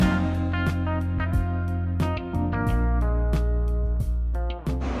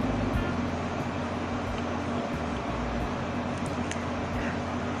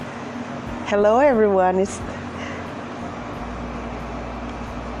Hello, everyone.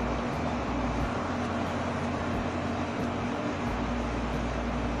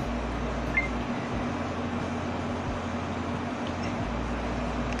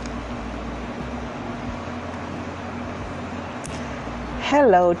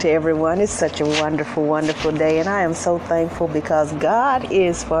 Hello to everyone. It's such a wonderful, wonderful day, and I am so thankful because God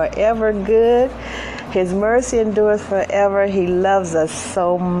is forever good. His mercy endures forever. He loves us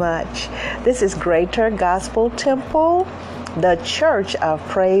so much. This is Greater Gospel Temple, the church of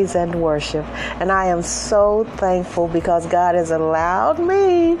praise and worship, and I am so thankful because God has allowed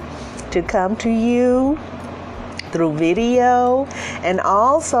me to come to you through video and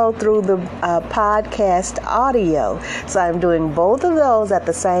also through the podcast audio. So I'm doing both of those at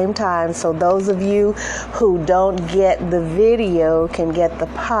the same time, so those of you who don't get the video can get the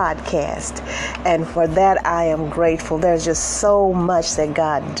podcast. And for that, I am grateful. There's just so much that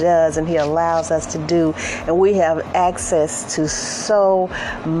God does and He allows us to do, and we have access to so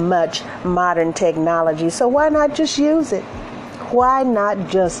much modern technology. So why not just use it? Why not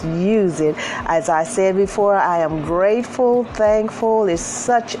just use it? As I said before, I am grateful, thankful. It's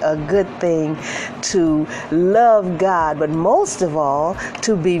such a good thing to love God, but most of all,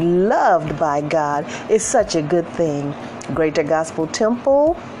 to be loved by God is such a good thing. Greater Gospel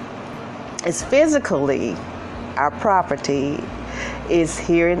Temple is physically our property. Is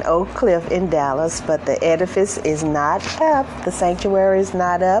here in Oak Cliff in Dallas, but the edifice is not up. The sanctuary is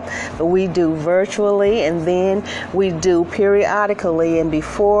not up, but we do virtually, and then we do periodically. And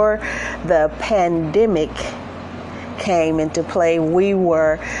before the pandemic came into play, we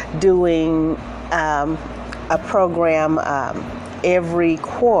were doing a program every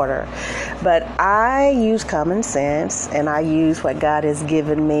quarter. But I use common sense, and I use what God has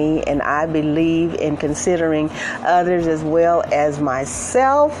given me, and I believe in considering others as well as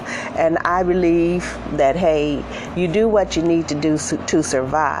myself. And I believe that, hey, you do what you need to do to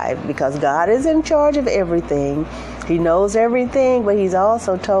survive, because God is in charge of everything. He knows everything, but He's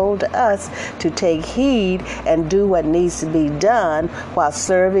also told us to take heed and do what needs to be done while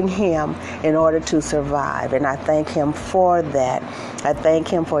serving Him in order to survive. And I thank Him for that. I thank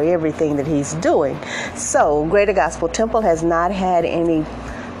Him for everything that He's doing. So, Greater Gospel Temple has not had any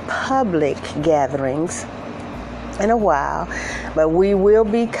public gatherings in a while, but we will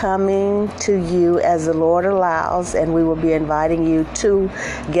be coming to you as the Lord allows, and we will be inviting you to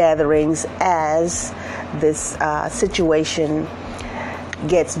gatherings as this situation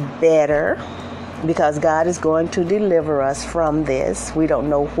gets better, because God is going to deliver us from this. We don't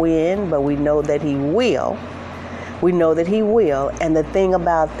know when, but we know that He will. We know that He will. And the thing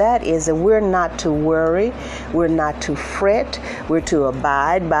about that is that we're not to worry. We're not to fret. We're to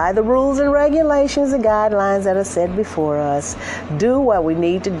abide by the rules and regulations and guidelines that are set before us. Do what we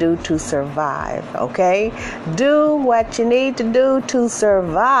need to do to survive, okay? Do what you need to do to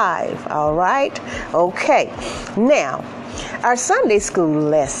survive, all right? Okay. Now, our Sunday school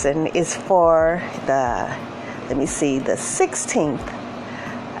lesson is for the 16th.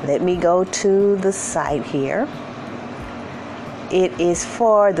 Let me go to the site here. It is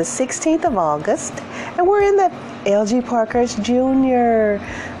for the 16th of August, and we're in the L.G. Parkhurst Jr.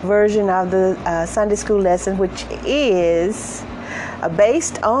 version of the Sunday school lesson, which is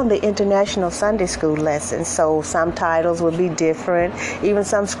based on the International Sunday School lesson. So some titles will be different, even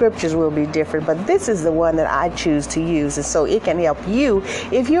some scriptures will be different, but this is the one that I choose to use, and so it can help you.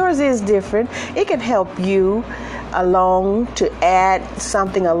 If yours is different, it can help you along to add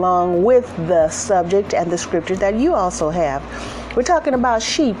something along with the subject and the scripture that you also have. We're talking about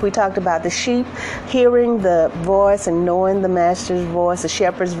sheep. We talked about the sheep hearing the voice and knowing the master's voice, the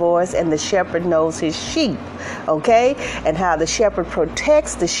shepherd's voice, and the shepherd knows his sheep, okay? And how the shepherd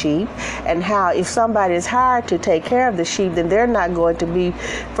protects the sheep, and how if somebody is hired to take care of the sheep, then they're not going to be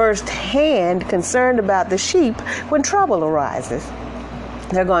firsthand concerned about the sheep when trouble arises.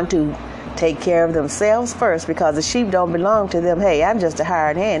 They're going to take care of themselves first, because the sheep don't belong to them. Hey, I'm just a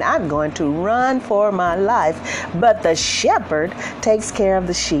hired hand. I'm going to run for my life. But the shepherd takes care of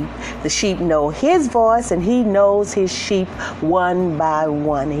the sheep. The sheep know his voice, and he knows his sheep one by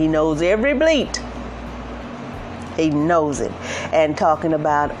one. He knows every bleat. He knows it. And talking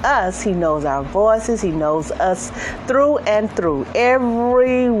about us, He knows our voices. He knows us through and through.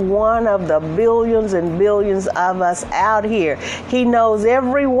 Every one of the billions and billions of us out here, He knows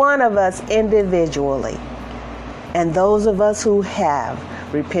every one of us individually. And those of us who have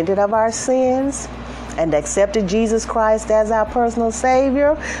repented of our sins and accepted Jesus Christ as our personal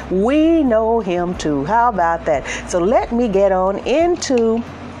Savior, we know Him too. How about that? So let me get on into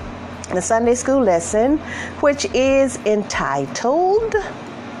the Sunday school lesson, which is entitled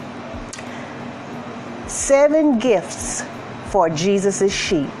 7 gifts for Jesus'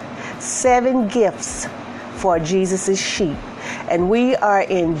 sheep. 7 gifts for Jesus' sheep. And we are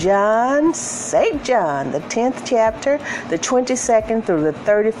in St. John, the 10th chapter, the 22nd through the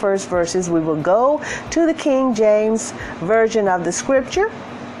 31st verses. We will go to the King James Version of the scripture,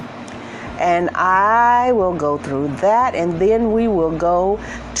 and I will go through that, and then we will go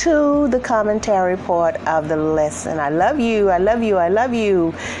to the commentary part of the lesson. I love you, I love you, I love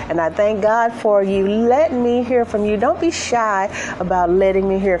you, and I thank God for you letting me hear from you. Don't be shy about letting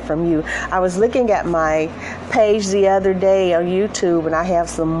me hear from you. I was looking at my page the other day on YouTube, and I have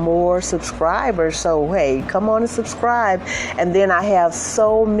some more subscribers, so hey, come on and subscribe. And then I have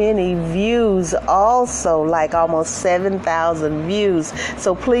so many views also, like almost 7,000 views.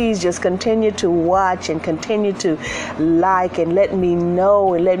 So please just continue to watch and continue to like and let me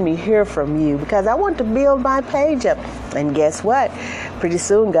know and let me hear from you, because I want to build my page up. And guess what? Pretty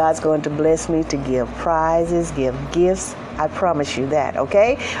soon God's going to bless me to give prizes, give gifts. I promise you that,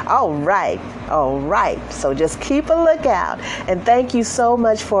 okay? All right. So just keep a lookout. And thank you so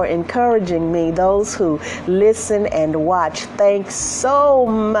much for encouraging me. Those who listen and watch, thanks so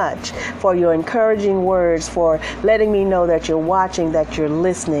much for your encouraging words, for letting me know that you're watching, that you're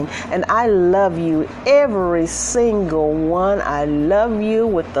listening. And I love you, every single one. I love you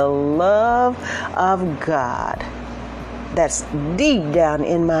with the love of God that's deep down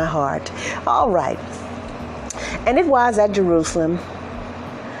in my heart. All right. And it was at Jerusalem,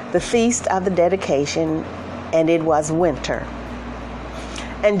 the feast of the dedication, and it was winter.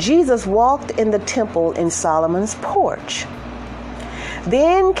 And Jesus walked in the temple in Solomon's porch.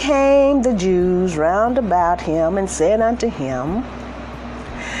 Then came the Jews round about him and said unto him,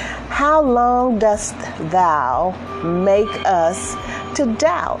 How long dost thou make us to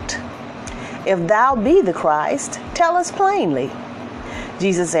doubt? If thou be the Christ, tell us plainly.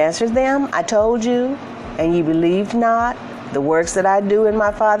 Jesus answered them, I told you, and ye believed not. The works that I do in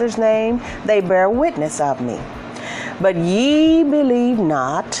my Father's name, they bear witness of me. But ye believe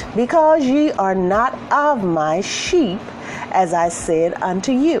not, because ye are not of my sheep, as I said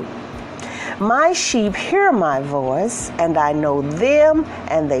unto you. My sheep hear my voice, and I know them,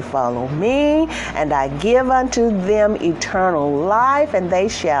 and they follow me, and I give unto them eternal life, and they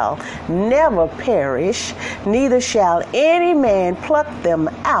shall never perish, neither shall any man pluck them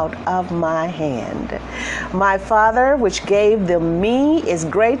out of my hand. My Father, which gave them me, is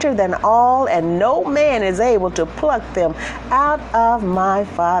greater than all, and no man is able to pluck them out of my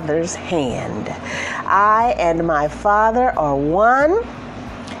Father's hand. I and my Father are one.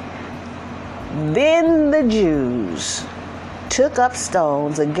 Then the Jews took up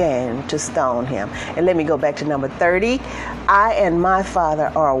stones again to stone him. And let me go back to number 30. I and my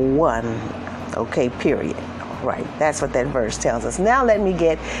Father are one. Okay, period. All right, that's what that verse tells us. Now let me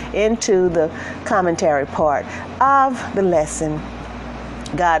get into the commentary part of the lesson.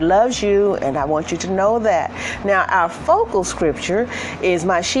 God loves you, and I want you to know that. Now, our focal scripture is,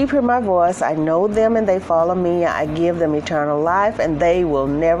 my sheep hear my voice. I know them, and they follow me. I give them eternal life, and they will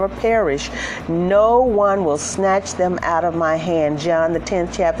never perish. No one will snatch them out of my hand. John, the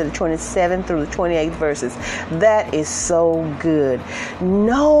 10th chapter, the 27th through the 28th verses. That is so good.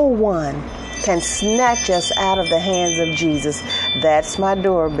 No one can snatch us out of the hands of Jesus. That's my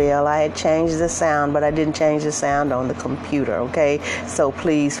doorbell. I had changed the sound, but I didn't change the sound on the computer, okay? So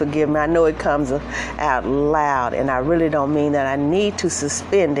please forgive me. I know it comes out loud, and I really don't mean that I need to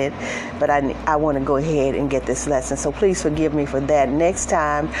suspend it, but I want to go ahead and get this lesson. So please forgive me for that. Next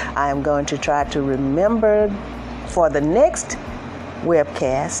time, I am going to try to remember for the next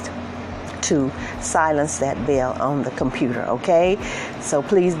webcast to silence that bell on the computer, okay? So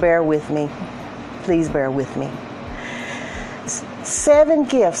please bear with me. Please bear with me. 7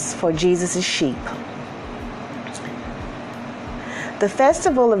 gifts for Jesus' sheep. The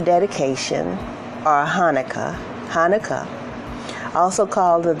festival of dedication, or Hanukkah, also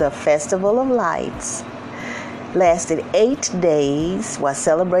called the Festival of Lights, lasted 8 days, was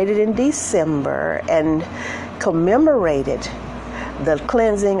celebrated in December, and commemorated the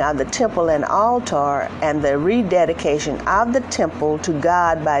cleansing of the temple and altar and the rededication of the temple to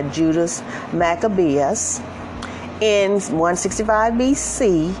God by Judas Maccabeus in 165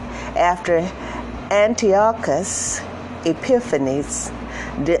 BC after Antiochus Epiphanes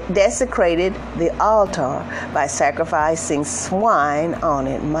desecrated the altar by sacrificing swine on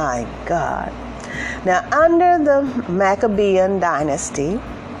it. My God. Now, under the Maccabean dynasty,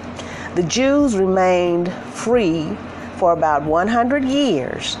 the Jews remained free for about 100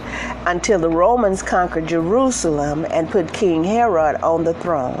 years until the Romans conquered Jerusalem and put King Herod on the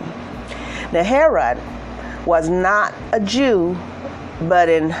throne. Now, Herod was not a Jew, but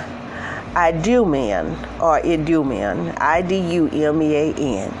in Idumean or Idumean,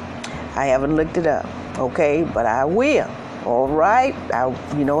 Idumean. I haven't looked it up, okay, but I will. All right,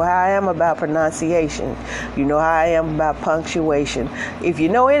 you know how I am about pronunciation. You know how I am about punctuation. If you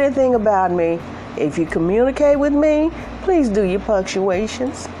know anything about me, if you communicate with me, please do your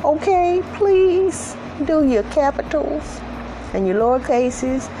punctuations, okay? Please do your capitals and your lower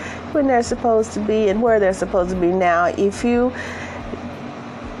cases when they're supposed to be and where they're supposed to be. Now, if you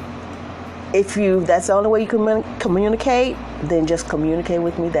that's the only way you can communicate, then just communicate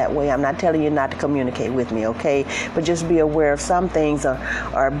with me that way. I'm not telling you not to communicate with me, okay? But just be aware of some things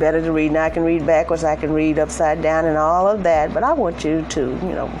are better to read. Now I can read backwards, I can read upside down and all of that, but I want you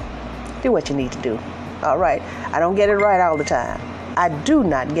to, do what you need to do. All right? I don't get it right all the time. I do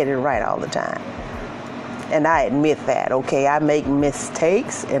not get it right all the time. And I admit that, okay? I make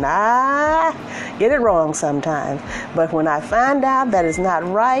mistakes and I get it wrong sometimes. But when I find out that it's not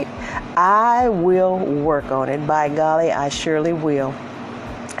right, I will work on it. By golly, I surely will.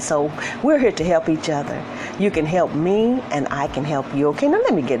 So we're here to help each other. You can help me and I can help you. Okay, now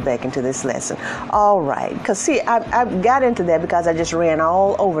let me get back into this lesson. All right, because see, I got into that because I just ran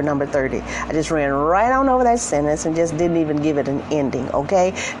all over number 30. I just ran right on over that sentence and just didn't even give it an ending,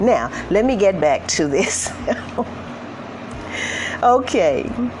 okay? Now, let me get back to this. Okay.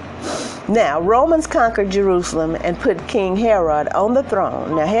 Now, Romans conquered Jerusalem and put King Herod on the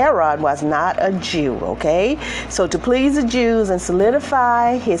throne. Now, Herod was not a Jew, okay? So to please the Jews and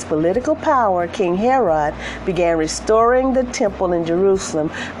solidify his political power, King Herod began restoring the temple in Jerusalem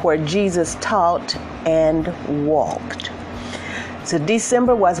where Jesus taught and walked. So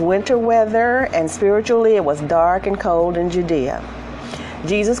December was winter weather, and spiritually it was dark and cold in Judea.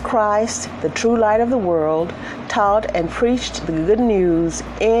 Jesus Christ, the true light of the world, taught and preached the good news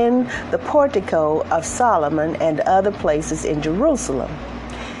in the portico of Solomon and other places in Jerusalem.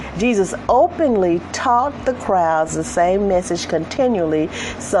 Jesus openly taught the crowds the same message continually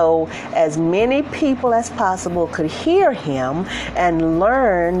so as many people as possible could hear him and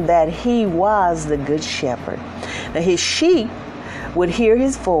learn that he was the good shepherd. Now, his sheep would hear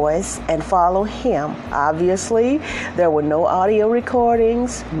his voice and follow him. Obviously, there were no audio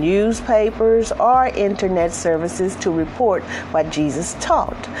recordings, newspapers, or internet services to report what Jesus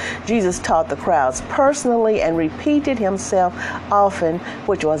taught. Jesus taught the crowds personally and repeated himself often,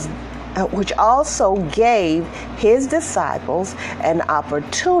 which also gave his disciples an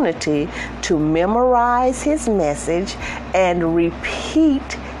opportunity to memorize his message and repeat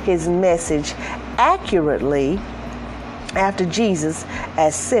his message accurately after Jesus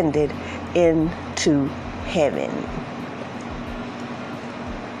ascended into heaven.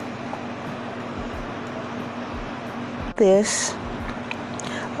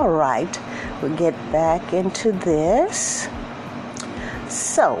 All right, we'll get back into this.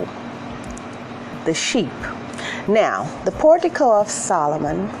 So, the sheep. Now, the portico of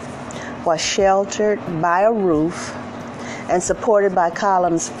Solomon was sheltered by a roof and supported by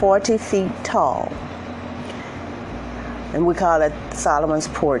columns 40 feet tall. And we call it Solomon's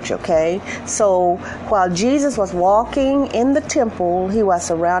porch, okay? So while Jesus was walking in the temple, he was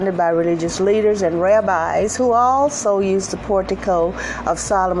surrounded by religious leaders and rabbis who also used the portico of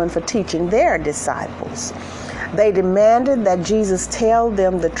Solomon for teaching their disciples. They demanded that Jesus tell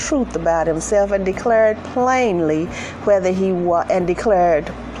them the truth about himself and declared plainly whether he was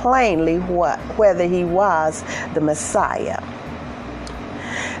the Messiah.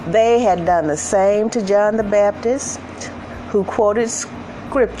 They had done the same to John the Baptist, who quoted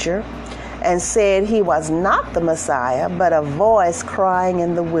scripture and said he was not the Messiah, but a voice crying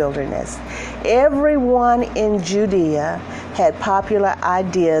in the wilderness. Everyone in Judea had popular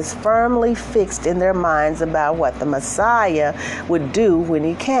ideas firmly fixed in their minds about what the Messiah would do when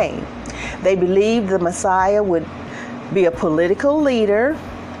he came. They believed the Messiah would be a political leader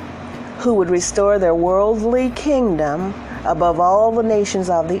who would restore their worldly kingdom above all the nations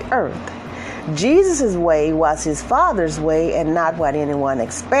of the earth. Jesus' way was his Father's way and not what anyone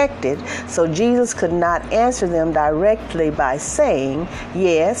expected, so Jesus could not answer them directly by saying,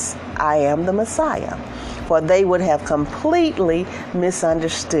 "Yes, I am the Messiah," for they would have completely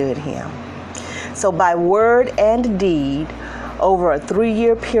misunderstood him. So by word and deed, over a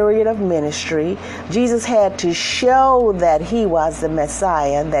 3-year period of ministry, Jesus had to show that he was the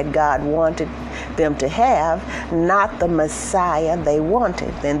Messiah that God wanted them to have, not the Messiah they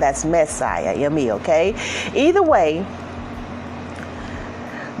wanted. Then that's Messiah, M-E, okay? Either way,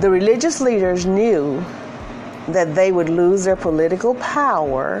 the religious leaders knew that they would lose their political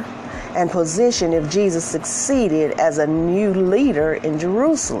power and position if Jesus succeeded as a new leader in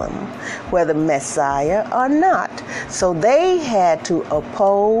Jerusalem, whether Messiah or not. So they had to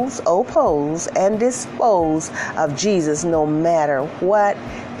oppose, and dispose of Jesus no matter what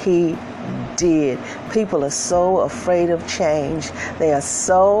he did. People are so afraid of change. They are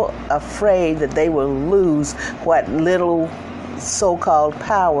so afraid that they will lose what little so-called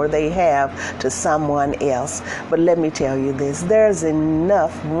power they have to someone else. But let me tell you this, there's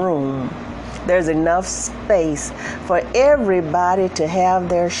enough room, there's enough space for everybody to have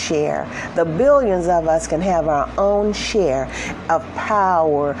their share. The billions of us can have our own share of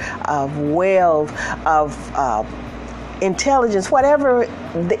power, of wealth, of intelligence, whatever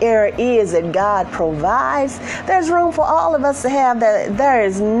there is that God provides. There's room for all of us to have that. There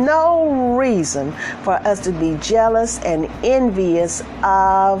is no reason for us to be jealous and envious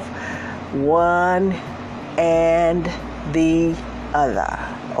of one and the other.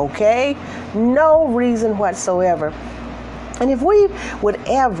 Okay? No reason whatsoever. And if we would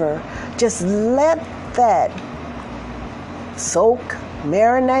ever just let that soak,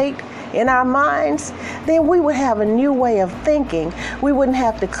 marinate in our minds, then we would have a new way of thinking. We wouldn't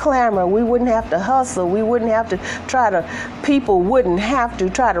have to clamor. We wouldn't have to hustle. We wouldn't have to people wouldn't have to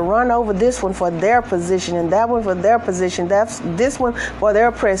try to run over this one for their position and that one for their position. That's this one for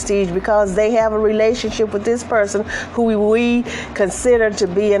their prestige because they have a relationship with this person who we consider to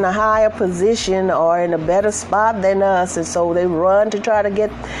be in a higher position or in a better spot than us. And so they run to try to get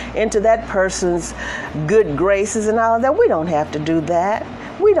into that person's good graces and all of that. We don't have to do that.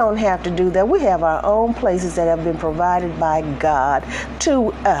 We don't have to do that. We have our own places that have been provided by God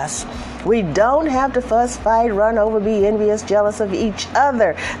to us. We don't have to fuss, fight, run over, be envious, jealous of each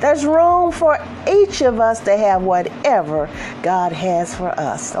other. There's room for each of us to have whatever God has for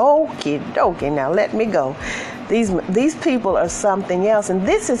us. Okie dokie, now let me go. These people are something else, and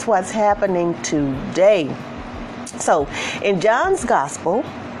this is what's happening today. So, in John's Gospel,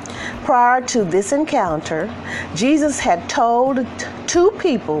 prior to this encounter, Jesus had told two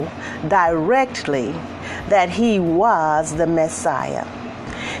people directly that he was the Messiah.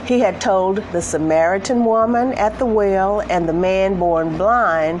 He had told the Samaritan woman at the well and the man born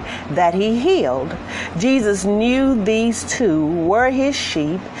blind that he healed. Jesus knew these two were his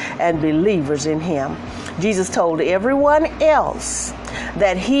sheep and believers in him. Jesus told everyone else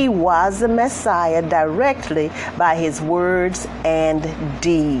that he was the Messiah directly by his words and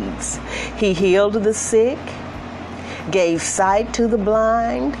deeds. He healed the sick, gave sight to the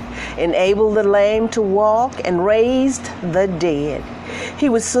blind, enabled the lame to walk, and raised the dead. He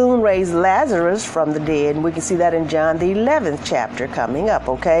would soon raise Lazarus from the dead, and we can see that in John the 11th chapter coming up,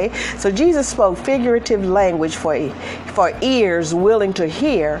 okay? So Jesus spoke figurative language for ears willing to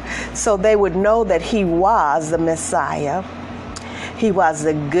hear, so they would know that he was the Messiah. He was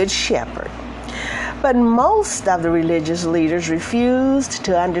the Good Shepherd. But most of the religious leaders refused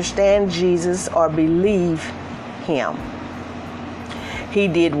to understand Jesus or believe him. He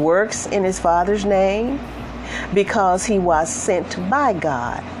did works in his Father's name because he was sent by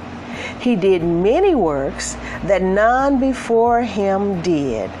God. He did many works that none before him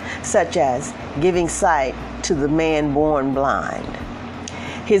did, such as giving sight to the man born blind.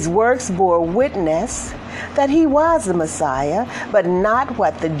 His works bore witness that he was the Messiah, but not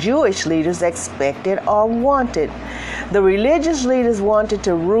what the Jewish leaders expected or wanted. The religious leaders wanted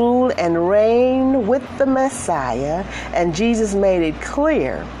to rule and reign with the Messiah, and Jesus made it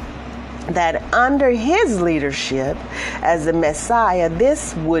clear that under his leadership as the Messiah,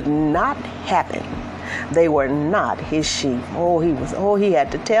 this would not happen. They were not his sheep. He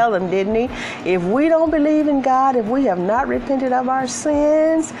had to tell them, didn't he? If we don't believe in God, if we have not repented of our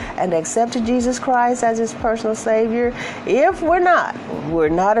sins and accepted Jesus Christ as his personal Savior, if we're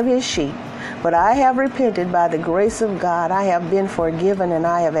not of his sheep. But I have repented by the grace of God. I have been forgiven and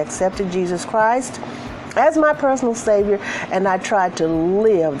I have accepted Jesus Christ as my personal Savior, and I try to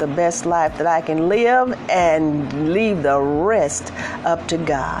live the best life that I can live and leave the rest up to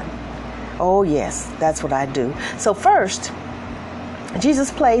God. Oh yes, that's what I do. So first,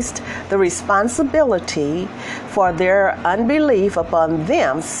 Jesus placed the responsibility for their unbelief upon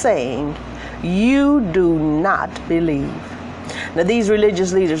them, saying, "You do not believe." Now, these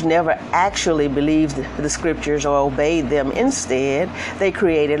religious leaders never actually believed the scriptures or obeyed them. Instead, they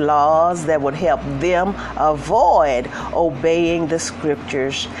created laws that would help them avoid obeying the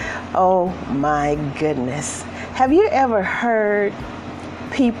scriptures. Oh my goodness. Have you ever heard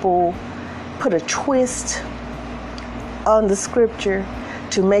people put a twist on the scripture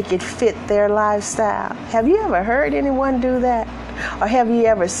to make it fit their lifestyle? Have you ever heard anyone do that? Or have you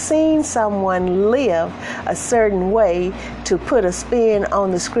ever seen someone live a certain way to put a spin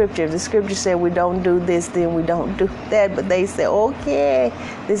on the scripture? The scripture said we don't do this, then we don't do that, but they say, okay,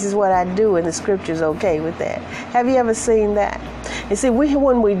 this is what I do, and the scripture's okay with that. Have you ever seen that? You see,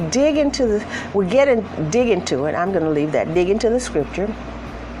 when we dig into it, I'm going to leave that, dig into the scripture,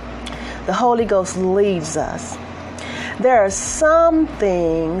 the Holy Ghost leads us. There are some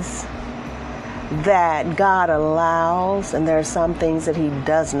things that God allows, and there are some things that He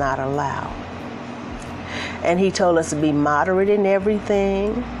does not allow. And He told us to be moderate in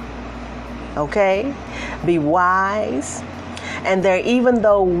everything, okay? Be wise. And there, even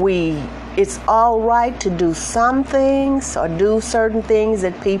though it's all right to do some things or do certain things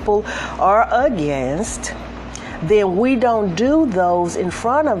that people are against, then we don't do those in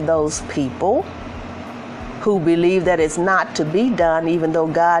front of those people who believe that it's not to be done, even though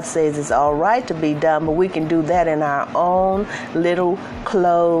God says it's all right to be done, but we can do that in our own little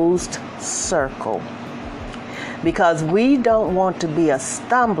closed circle. Because we don't want to be a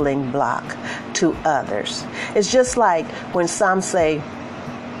stumbling block to others. It's just like when some say,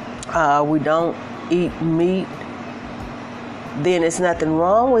 we don't eat meat, then it's nothing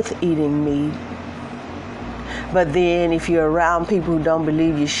wrong with eating meat. But then if you're around people who don't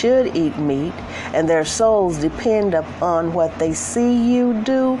believe you should eat meat, and their souls depend upon what they see you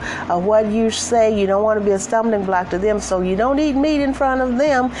do or what you say, you don't want to be a stumbling block to them, so you don't eat meat in front of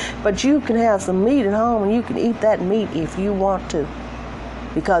them, but you can have some meat at home and you can eat that meat if you want to,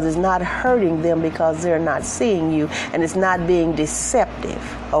 because it's not hurting them, because they're not seeing you, and it's not being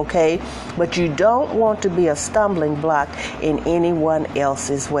deceptive, okay? But you don't want to be a stumbling block in anyone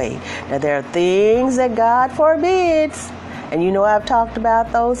else's way. Now, there are things that God forbids, and you know I've talked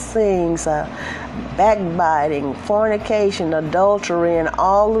about those things, backbiting, fornication, adultery, and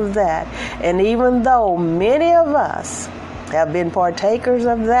all of that. And even though many of us have been partakers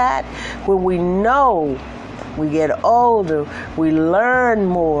of that, when we know, we get older, we learn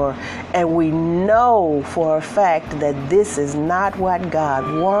more, and we know for a fact that this is not what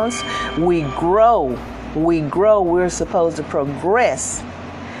God wants. We grow. We're supposed to progress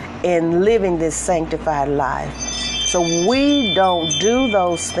in living this sanctified life. So we don't do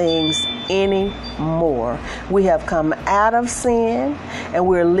those things anymore. We have come out of sin, and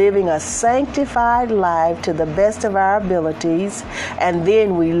we're living a sanctified life to the best of our abilities, and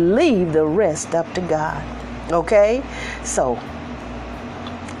then we leave the rest up to God. Okay? So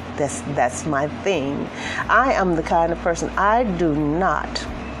that's my thing. I am the kind of person, I do not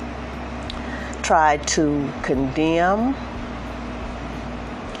try to condemn,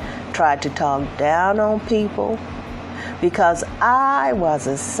 try to talk down on people, because I was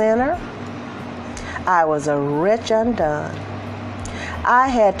a sinner. I was a wretch undone. I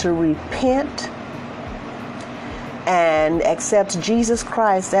had to repent and accept Jesus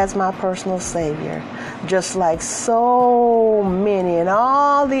Christ as my personal Savior, just like so many and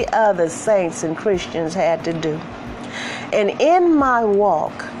all the other saints and Christians had to do. And in my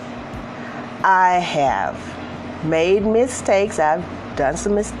walk, I have made mistakes. I've done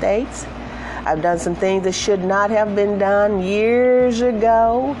some mistakes. I've done some things that should not have been done years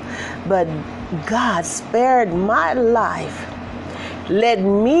ago, but God spared my life, let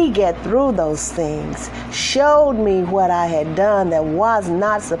me get through those things, showed me what I had done that was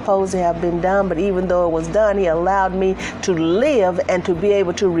not supposed to have been done, but even though it was done, He allowed me to live and to be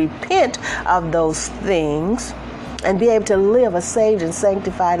able to repent of those things and be able to live a saved and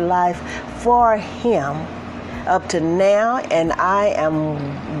sanctified life for Him up to now. And I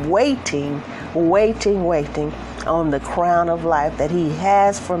am waiting on the crown of life that He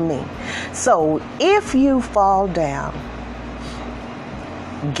has for me. So if you fall down,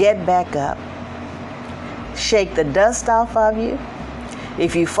 get back up. Shake the dust off of you.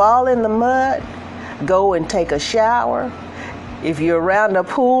 If you fall in the mud, go and take a shower. If you're around a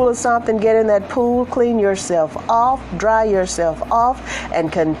pool or something, get in that pool, clean yourself off, dry yourself off,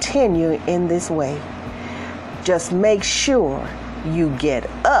 and continue in this way. Just make sure you get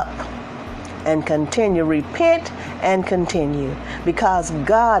up and continue, repent and continue, because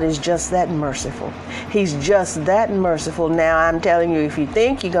God is just that merciful. He's just that merciful. Now, I'm telling you, if you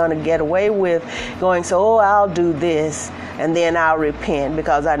think you're going to get away with going, I'll do this and then I'll repent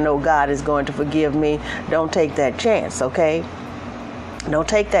because I know God is going to forgive me, don't take that chance, okay? Don't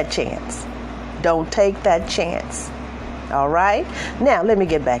take that chance. Don't take that chance. All right? Now, let me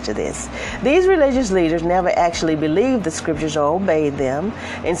get back to this. These religious leaders never actually believed the scriptures or obeyed them.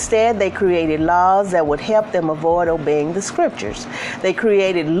 Instead, they created laws that would help them avoid obeying the scriptures. They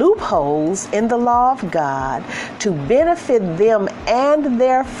created loopholes in the law of God to benefit them and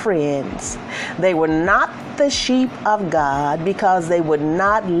their friends. They were not the sheep of God because they would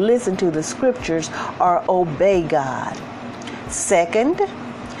not listen to the scriptures or obey God. Second,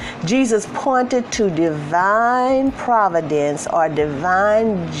 Jesus pointed to divine providence or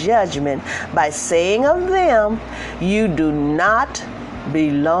divine judgment by saying of them, "You do not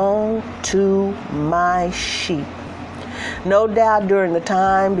belong to my sheep." No doubt during the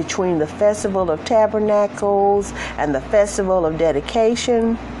time between the Festival of Tabernacles and the Festival of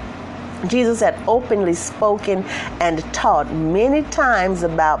Dedication, Jesus had openly spoken and taught many times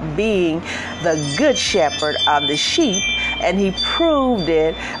about being the good shepherd of the sheep, and he proved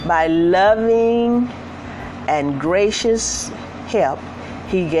it by loving and gracious help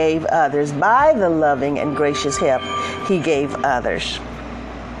he gave others. By the loving and gracious help he gave others.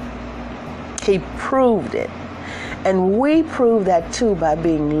 He proved it. And we prove that too by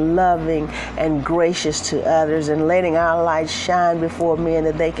being loving and gracious to others and letting our light shine before men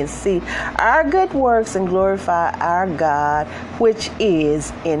that they can see our good works and glorify our God, which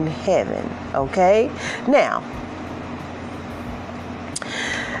is in heaven. Okay? Now,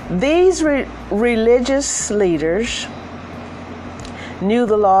 these religious leaders knew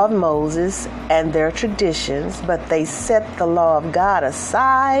the law of Moses and their traditions, but they set the law of God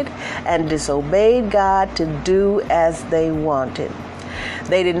aside and disobeyed God to do as they wanted.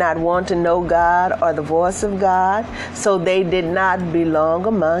 They did not want to know God or the voice of God, so they did not belong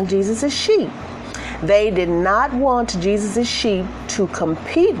among Jesus' sheep. They did not want Jesus' sheep to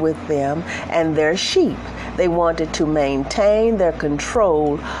compete with them and their sheep. They wanted to maintain their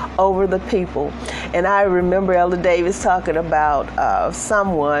control over the people. And I remember Elder Davis talking about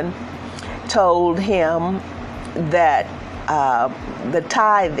someone told him that the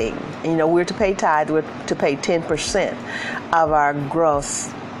tithing, we're to pay tithe, we're to pay 10% of our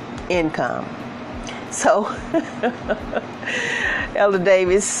gross income. So Elder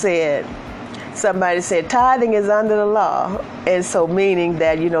Davis said, somebody said tithing is under the law, and so meaning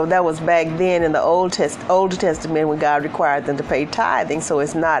that that was back then in the Old Testament when God required them to pay tithing. So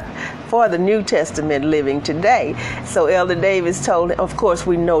it's not for the New Testament living today. So Elder Davis told him, of course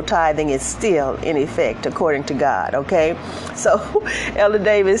we know tithing is still in effect according to God. Okay, so Elder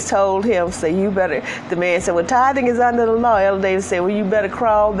Davis told him, "Say you better." The man said, "Well, tithing is under the law." Elder Davis said, "Well, you better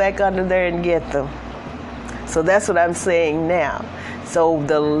crawl back under there and get them." So that's what I'm saying now. So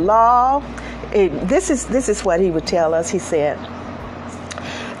the law. This is what he would tell us. He said,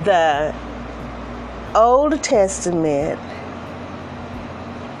 the Old Testament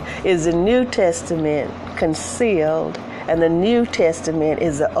is the New Testament concealed, and the New Testament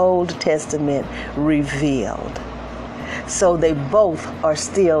is the Old Testament revealed. So they both are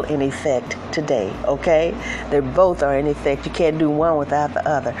still in effect today, okay? They both are in effect. You can't do one without the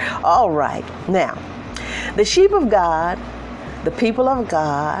other. All right. Now, the sheep of God, the people of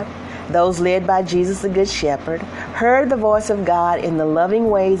God, those led by Jesus the Good Shepherd, heard the voice of God in the loving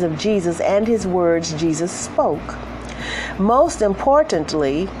ways of Jesus and his words Jesus spoke. Most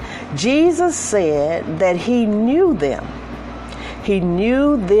importantly, Jesus said that he knew them. He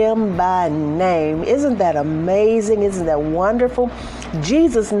knew them by name. Isn't that amazing? Isn't that wonderful?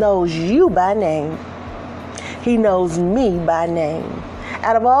 Jesus knows you by name. He knows me by name.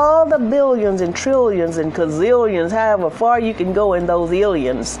 Out of all the billions and trillions and gazillions, however far you can go in those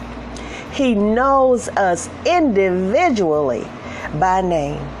illions, he knows us individually by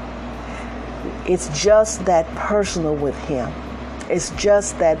name. It's just that personal with him. It's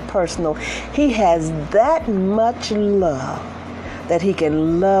just that personal. He has that much love that he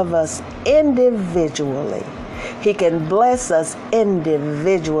can love us individually. He can bless us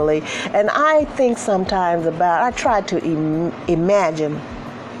individually. And I think sometimes I try to imagine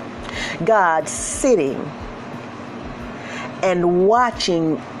God sitting and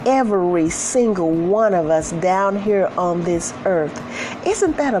watching every single one of us down here on this earth.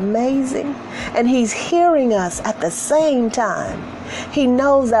 Isn't that amazing? And he's hearing us at the same time. He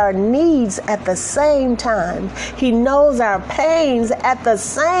knows our needs at the same time. He knows our pains at the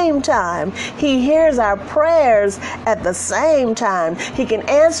same time. He hears our prayers at the same time. He can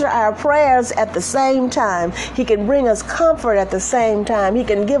answer our prayers at the same time. He can bring us comfort at the same time. He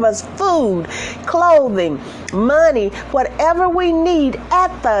can give us food, clothing, money, whatever we need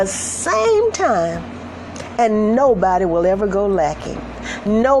at the same time. And nobody will ever go lacking.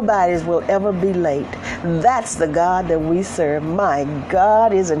 Nobody will ever be late. That's the God that we serve. My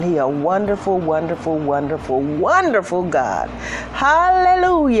God, isn't he a wonderful, wonderful, wonderful, wonderful God?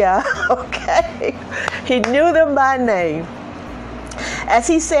 Hallelujah. Okay. He knew them by name. As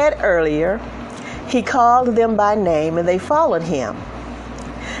he said earlier, he called them by name and they followed him.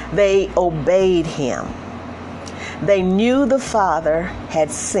 They obeyed him. They knew the Father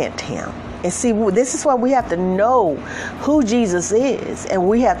had sent him. And see, this is why we have to know who Jesus is, and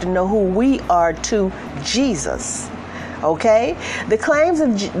we have to know who we are to Jesus. Okay? The claims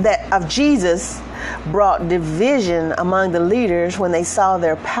of Jesus brought division among the leaders when they saw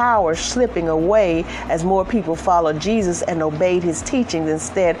their power slipping away as more people followed Jesus and obeyed his teachings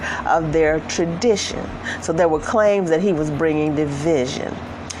instead of their tradition. So there were claims that he was bringing division.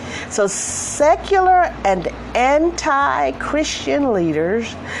 So secular and anti-Christian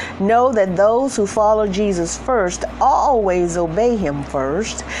leaders know that those who follow Jesus first always obey him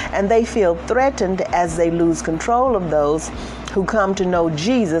first, and they feel threatened as they lose control of those who come to know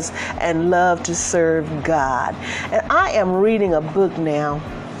Jesus and love to serve God. And I am reading a book now.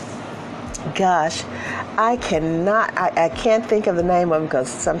 Gosh, I can't think of the name of it because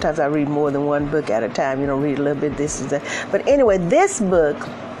sometimes I read more than one book at a time. You know, read a little bit, this and that. But anyway, this book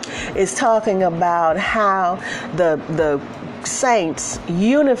is talking about how the saints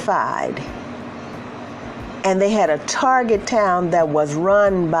unified, and they had a target town that was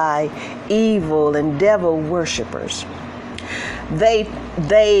run by evil and devil worshipers. They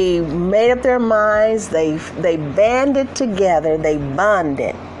made up their minds, they banded together, they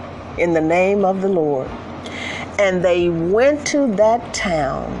bonded in the name of the Lord, and they went to that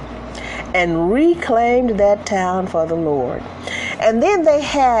town and reclaimed that town for the Lord. And then they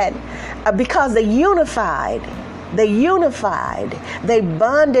had, because they unified, they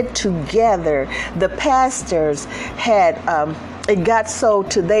bonded together. The pastors had, it got so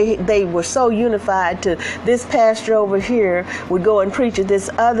to, they were so unified to this pastor over here would go and preach at this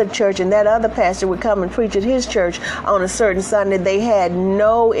other church, and that other pastor would come and preach at his church on a certain Sunday. They had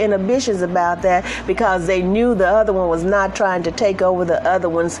no inhibitions about that because they knew the other one was not trying to take over the other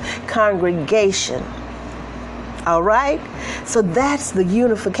one's congregation. All right? So that's the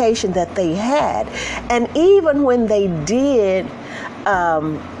unification that they had. And even when they did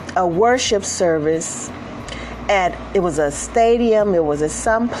a worship service it was a stadium, it was at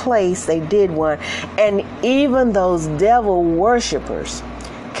some place they did one, and even those devil worshipers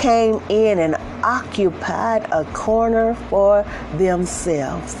came in and occupied a corner for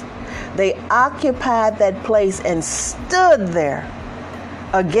themselves. They occupied that place and stood there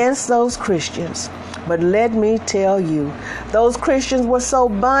against those Christians. But let me tell you, those Christians were so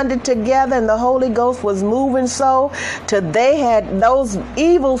bonded together, and the Holy Ghost was moving so till they had those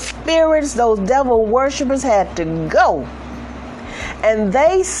evil spirits, those devil worshipers had to go. And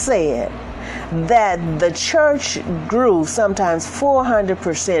they said that the church grew sometimes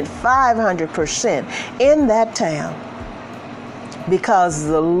 400%, 500% in that town, because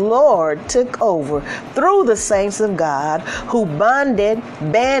the Lord took over through the saints of God who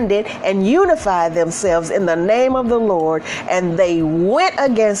banded, and unified themselves in the name of the Lord, and they went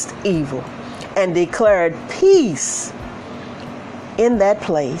against evil and declared peace in that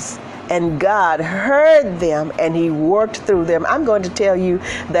place. And God heard them, and he worked through them. I'm going to tell you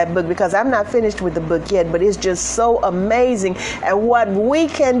that book because I'm not finished with the book yet, but it's just so amazing at what we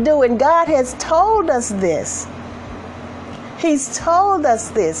can do. And God has told us this. He's told us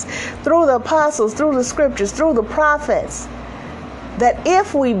this through the apostles, through the scriptures, through the prophets, that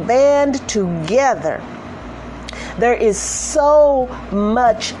if we band together, there is so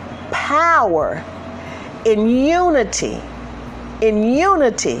much power in unity. In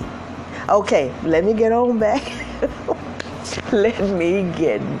unity. Okay, let me get on back. Let me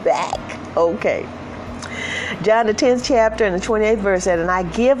get back. Okay. John the 10th chapter and the 28th verse said, "And I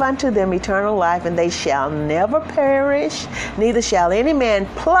give unto them eternal life, and they shall never perish, neither shall any man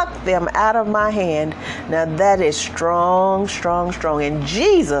pluck them out of my hand." Now that is strong, strong, strong. And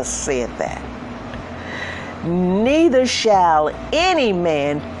Jesus said that. Neither shall any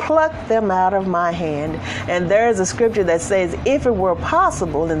man pluck them out of my hand. And there's a scripture that says, if it were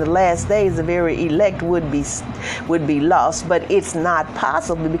possible in the last days, the very elect would be lost. But it's not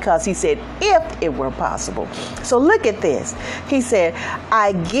possible, because he said, if it were possible. So look at this. He said,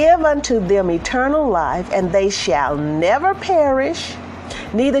 I give unto them eternal life, and they shall never perish,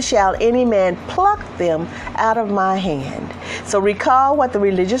 neither shall any man pluck them out of my hand. So recall what the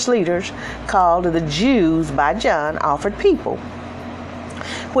religious leaders called the Jews by John offered people.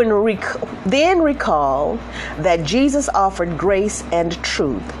 Then recall that Jesus offered grace and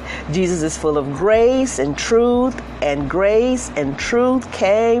truth. Jesus is full of grace and truth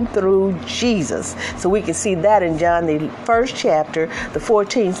came through Jesus. So we can see that in John the 1st chapter, the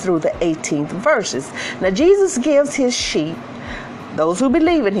 14th through the 18th verses. Now Jesus gives his sheep, those who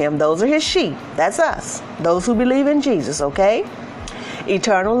believe in him, those are his sheep. That's us. Those who believe in Jesus, okay?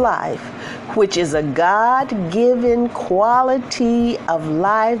 Eternal life. which is a God-given quality of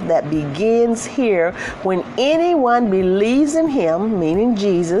life that begins here when anyone believes in him, meaning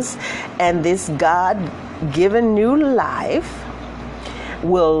Jesus, and this God-given new life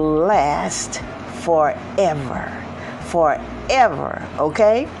will last forever. Forever,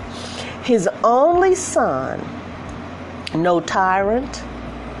 okay? His only Son, no tyrant,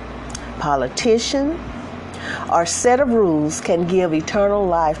 politician, or set of rules can give eternal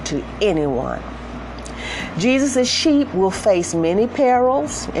life to anyone. Jesus' sheep will face many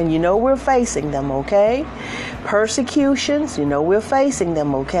perils, and you know we're facing them, okay? Persecutions, you know we're facing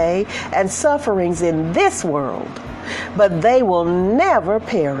them, okay? And sufferings in this world, but they will never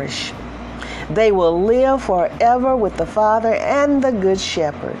perish. They will live forever with the Father and the Good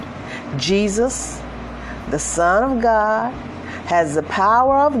Shepherd. Jesus, the Son of God, has the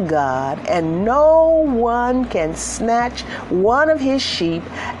power of God, and no one can snatch one of his sheep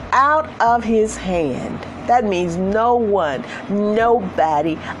out of his hand. That means no one,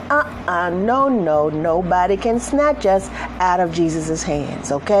 nobody, nobody can snatch us out of Jesus'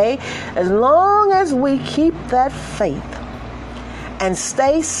 hands, okay? As long as we keep that faith and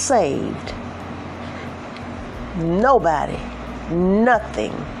stay saved, nobody,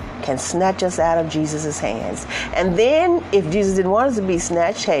 nothing can snatch us out of Jesus' hands. And then if Jesus didn't want us to be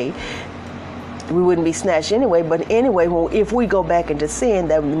snatched, hey, we wouldn't be snatched anyway. But anyway, if we go back into sin,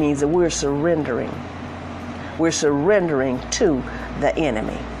 that means that we're surrendering. We're surrendering to the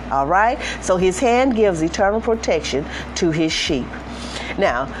enemy. All right? So his hand gives eternal protection to his sheep.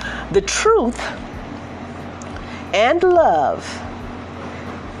 Now, the truth and love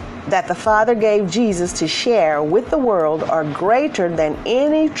that the Father gave Jesus to share with the world are greater than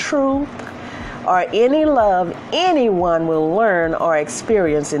any truth or any love anyone will learn or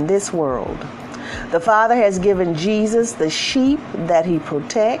experience in this world. The Father has given Jesus the sheep that he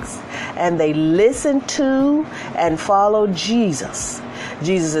protects, and they listen to and follow Jesus.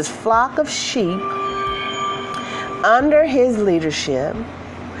 Jesus' flock of sheep under his leadership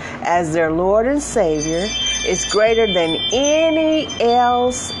as their Lord and Savior is greater than any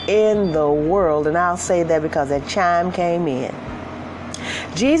else in the world. And I'll say that because that chime came in.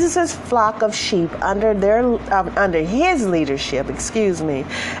 Jesus' flock of sheep under his leadership,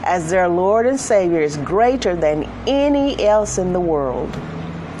 as their Lord and Savior is greater than any else in the world.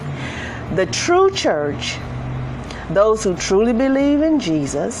 The true church, those who truly believe in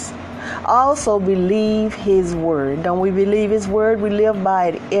Jesus, also believe his word. Don't we believe his word? We live by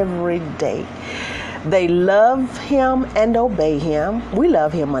it every day. They love him and obey him. We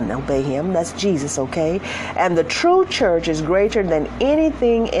love him and obey him. That's Jesus, okay? And the true church is greater than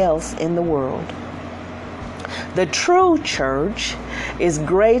anything else in the world. The true church is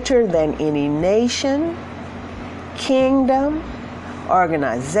greater than any nation, kingdom,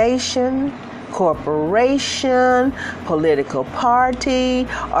 organization, corporation, political party,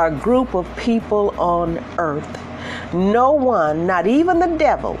 or group of people on earth. No one, not even the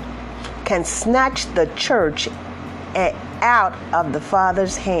devil, can snatch the church out of the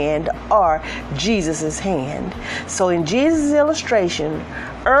Father's hand or Jesus' hand. So in Jesus' illustration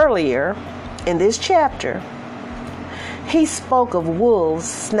earlier in this chapter, he spoke of wolves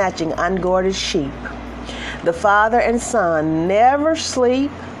snatching unguarded sheep. The Father and Son never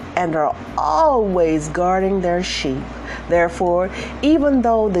sleep and are always guarding their sheep. Therefore, even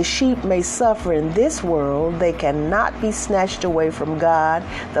though the sheep may suffer in this world, they cannot be snatched away from God,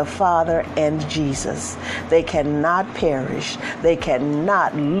 the Father, and Jesus. They cannot perish. They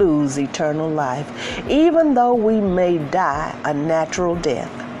cannot lose eternal life. Even though we may die a natural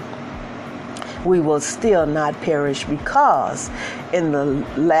death, we will still not perish, because in the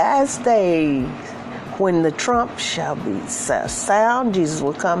last days, when the trump shall be sound, Jesus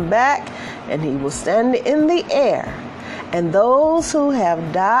will come back and he will stand in the air. And those who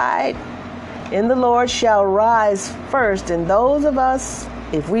have died in the Lord shall rise first. And those of us,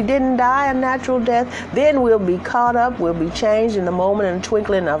 if we didn't die a natural death, then we'll be caught up, we'll be changed in a moment, in a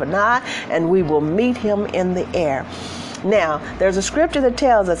twinkling of an eye, and we will meet him in the air. Now, there's a scripture that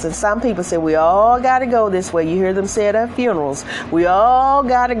tells us, and some people say we all got to go this way. You hear them say it at funerals. We all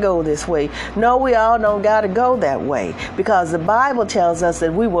got to go this way. No, we all don't got to go that way, because the Bible tells us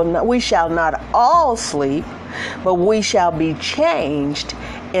that we shall not all sleep, but we shall be changed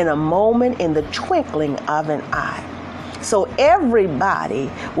in a moment, in the twinkling of an eye. So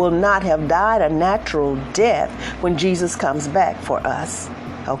everybody will not have died a natural death when Jesus comes back for us.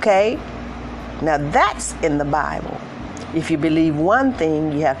 Okay? Now that's in the Bible. If you believe one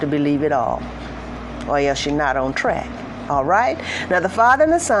thing, you have to believe it all, or else you're not on track. All right? Now the Father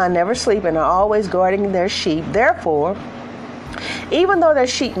and the Son never sleep and are always guarding their sheep. Therefore, Even though their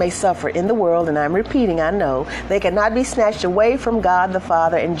sheep may suffer in the world, and I'm repeating, I know, they cannot be snatched away from God the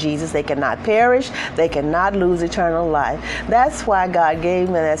Father and Jesus. They cannot perish. They cannot lose eternal life. That's why God gave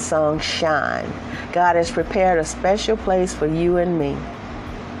me that song, Shine. God has prepared a special place for you and me.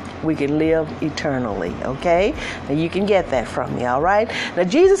 We can live eternally, okay? Now you can get that from me, all right? Now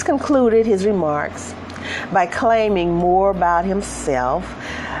Jesus concluded his remarks by claiming more about himself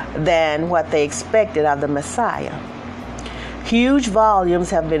than what they expected of the Messiah. Huge volumes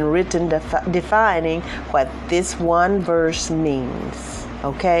have been written defining what this one verse means,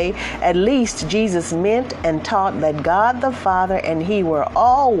 okay? At least Jesus meant and taught that God the Father and he were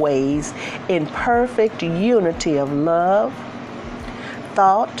always in perfect unity of love,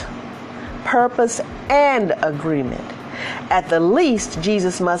 thought, purpose, and agreement. At the least,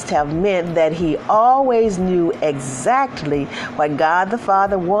 Jesus must have meant that he always knew exactly what God the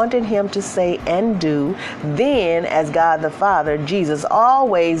Father wanted him to say and do. Then, as God the Father, Jesus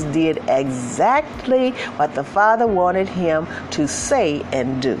always did exactly what the Father wanted him to say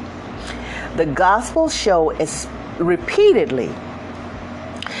and do. The Gospels show repeatedly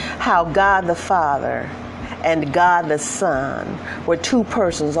how God the Father and God the Son were two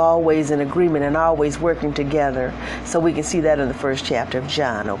persons always in agreement and always working together. So we can see that in the first chapter of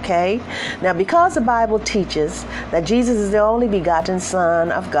John, okay? Now, because the Bible teaches that Jesus is the only begotten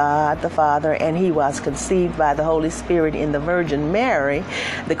Son of God the Father, and he was conceived by the Holy Spirit in the Virgin Mary,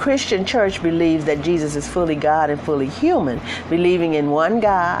 the Christian church believes that Jesus is fully God and fully human. Believing in one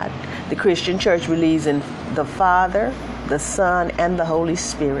God, the Christian church believes in the Father, the Son, and the Holy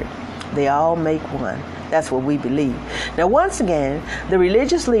Spirit. They all make one. That's what we believe. Now, once again, the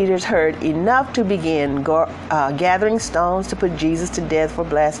religious leaders heard enough to begin gathering stones to put Jesus to death for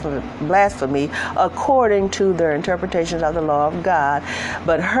blasphemy, according to their interpretations of the law of God,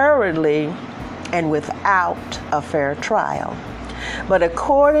 but hurriedly and without a fair trial. But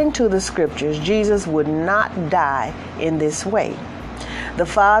according to the scriptures, Jesus would not die in this way. The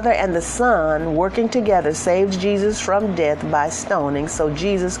Father and the Son working together saved Jesus from death by stoning so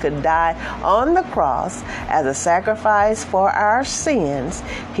Jesus could die on the cross as a sacrifice for our sins.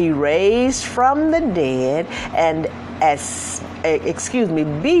 He raised from the dead and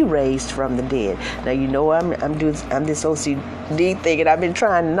be raised from the dead. Now you know I'm this OCD thing, and I've been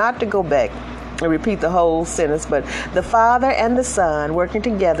trying not to go back and repeat the whole sentence, but the Father and the Son working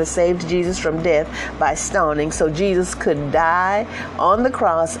together saved Jesus from death by stoning so Jesus could die on the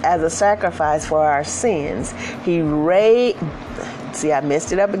cross as a sacrifice for our sins. I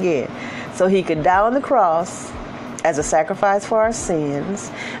messed it up again. So he could die on the cross as a sacrifice for our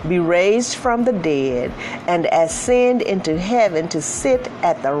sins, be raised from the dead, and ascend into heaven to sit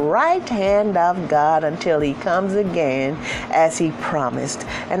at the right hand of God until he comes again as he promised.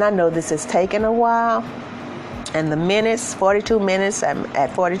 And I know this has taken a while. And the minutes, 42 minutes, I'm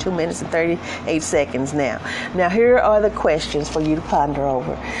at 42 minutes and 38 seconds now. Now, here are the questions for you to ponder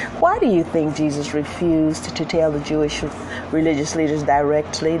over. Why do you think Jesus refused to tell the Jewish religious leaders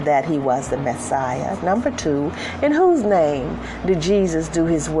directly that he was the Messiah? Number 2, in whose name did Jesus do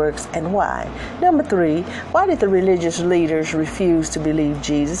his works and why? Number 3, why did the religious leaders refuse to believe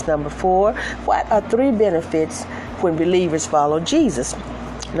Jesus? Number 4, what are 3 benefits when believers follow Jesus?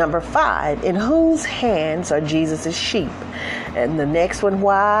 Number 5, in whose hands are Jesus' sheep? And the next one,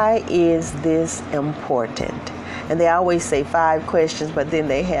 why is this important? And they always say 5 questions, but then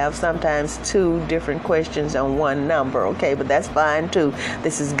they have sometimes 2 different questions on one number. Okay, but that's fine too.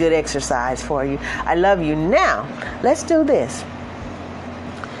 This is good exercise for you. I love you. Now, let's do this.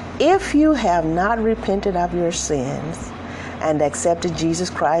 If you have not repented of your sins and accepted Jesus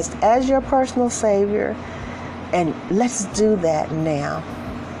Christ as your personal Savior, and let's do that now.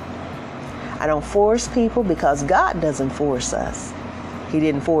 I don't force people because God doesn't force us. He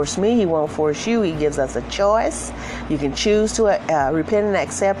didn't force me. He won't force you. He gives us a choice. You can choose to repent and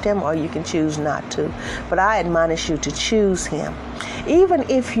accept him, or you can choose not to. But I admonish you to choose him. Even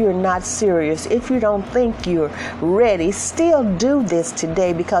if you're not serious, if you don't think you're ready, still do this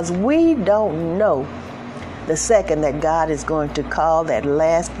today, because we don't know the second that God is going to call that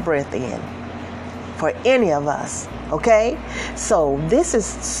last breath in for any of us. Okay? So this is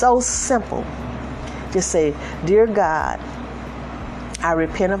so simple. Just say, Dear God, I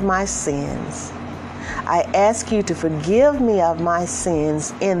repent of my sins. I ask you to forgive me of my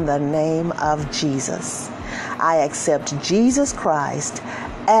sins in the name of Jesus. I accept Jesus Christ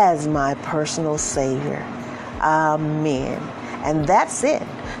as my personal Savior. Amen. And that's it.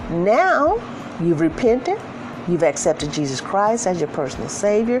 Now you've repented. You've accepted Jesus Christ as your personal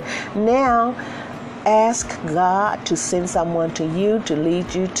Savior. Now Ask God to send someone to you to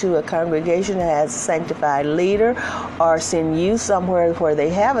lead you to a congregation that has a sanctified leader, or send you somewhere where they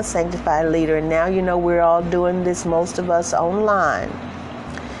have a sanctified leader. And now we're all doing this, most of us online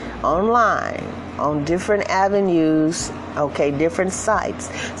on different avenues, okay, different sites.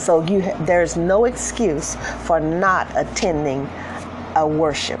 So there's no excuse for not attending a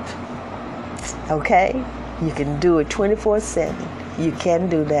worship. Okay? You can do it 24/7. You can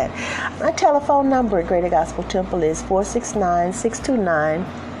do that. My telephone number at Greater Gospel Temple is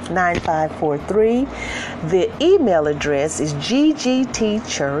 469-629-9543. The email address is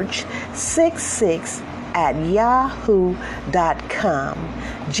ggtchurch66@yahoo.com.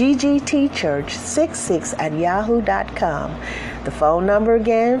 ggtchurch66@yahoo.com. The phone number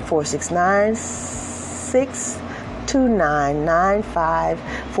again,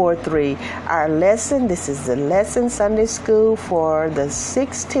 469-629-9543. Our lesson, this is the lesson Sunday School for the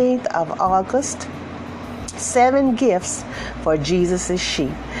 16th of August. 7 gifts for Jesus'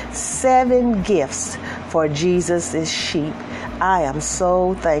 sheep. 7 gifts for Jesus' sheep. I am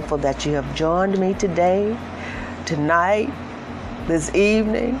so thankful that you have joined me today, tonight, this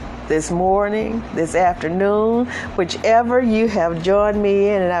evening, this morning, this afternoon, whichever you have joined me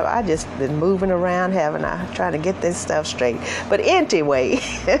in. And I just been moving around, haven't I? Trying to get this stuff straight. But anyway,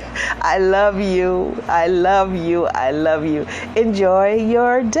 I love you. I love you. I love you. Enjoy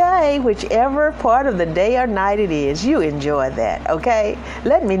your day, whichever part of the day or night it is. You enjoy that, okay?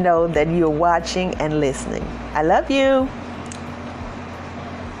 Let me know that you're watching and listening. I love you.